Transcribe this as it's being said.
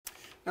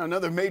Now,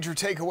 another major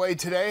takeaway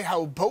today,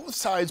 how both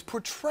sides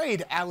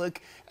portrayed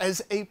Alec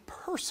as a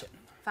person.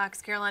 Fox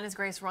Carolina's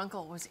Grace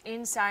Runkle was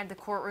inside the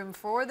courtroom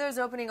for those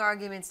opening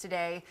arguments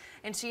today,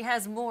 and she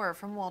has more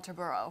from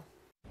Walterboro.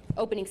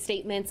 Opening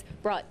statements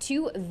brought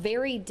two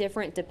very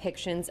different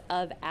depictions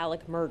of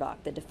Alex Murdaugh.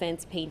 The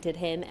defense painted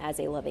him as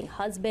a loving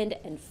husband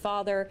and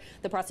father.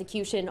 The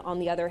prosecution, on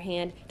the other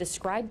hand,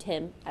 described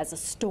him as a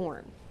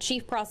storm.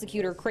 Chief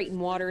Prosecutor Creighton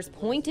Waters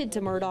pointed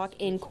to Murdaugh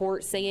in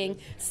court, saying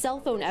cell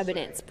phone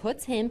evidence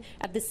puts him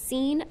at the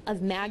scene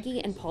of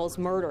Maggie and Paul's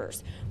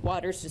murders.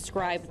 Waters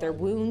described their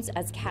wounds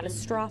as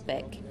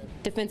catastrophic.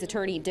 Defense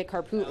attorney Dick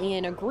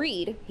Harpootlian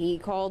agreed. He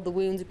called the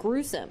wounds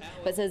gruesome,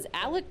 but says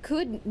Alec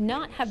could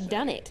not have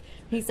done it.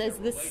 He says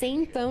the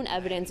same phone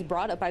evidence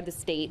brought up by the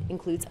state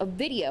includes a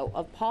video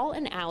of Paul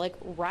and Alec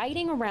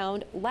riding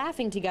around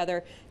laughing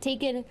together,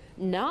 taken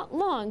not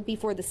long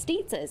before the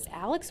state says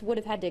Alex would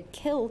have had to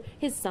kill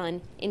his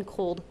son in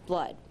cold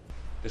blood.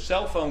 The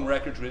cell phone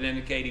records would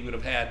indicate he would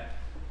have had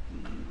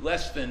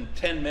less than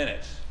 10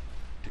 minutes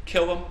to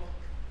kill him,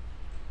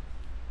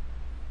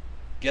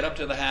 get up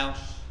to the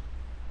house,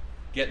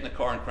 get in the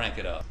car and crank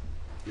it up.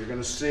 You're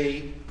going to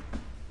see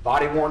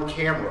body-worn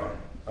camera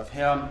of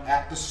him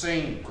at the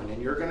scene, and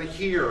then you're going to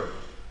hear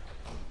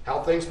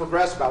how things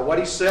progress about what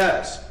he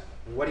says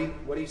and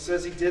what he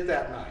says he did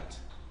that night.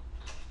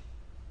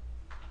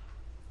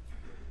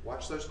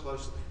 Watch those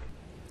closely.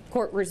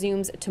 Court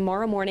resumes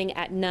tomorrow morning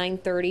at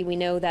 9:30. We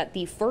know that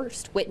the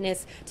first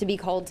witness to be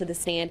called to the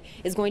stand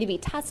is going to be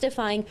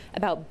testifying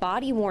about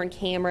body-worn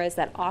cameras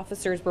that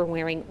officers were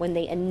wearing when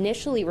they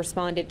initially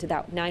responded to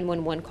that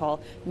 911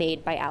 call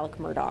made by Alex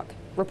Murdaugh.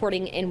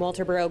 Reporting in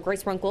Walterboro,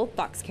 Grace Runkle,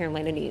 Fox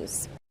Carolina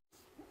News.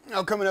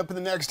 Now, coming up in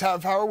the next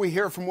half hour, we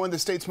hear from one of the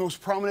state's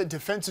most prominent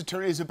defense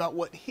attorneys about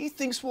what he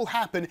thinks will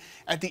happen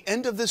at the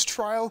end of this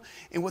trial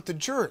and what the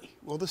jury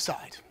will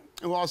decide.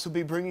 And we'll also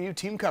be bringing you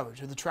team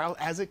coverage of the trial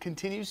as it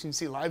continues. You can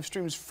see live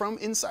streams from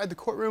inside the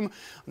courtroom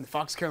on the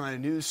Fox Carolina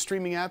News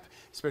streaming app,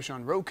 especially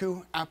on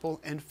Roku, Apple,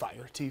 and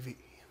Fire TV.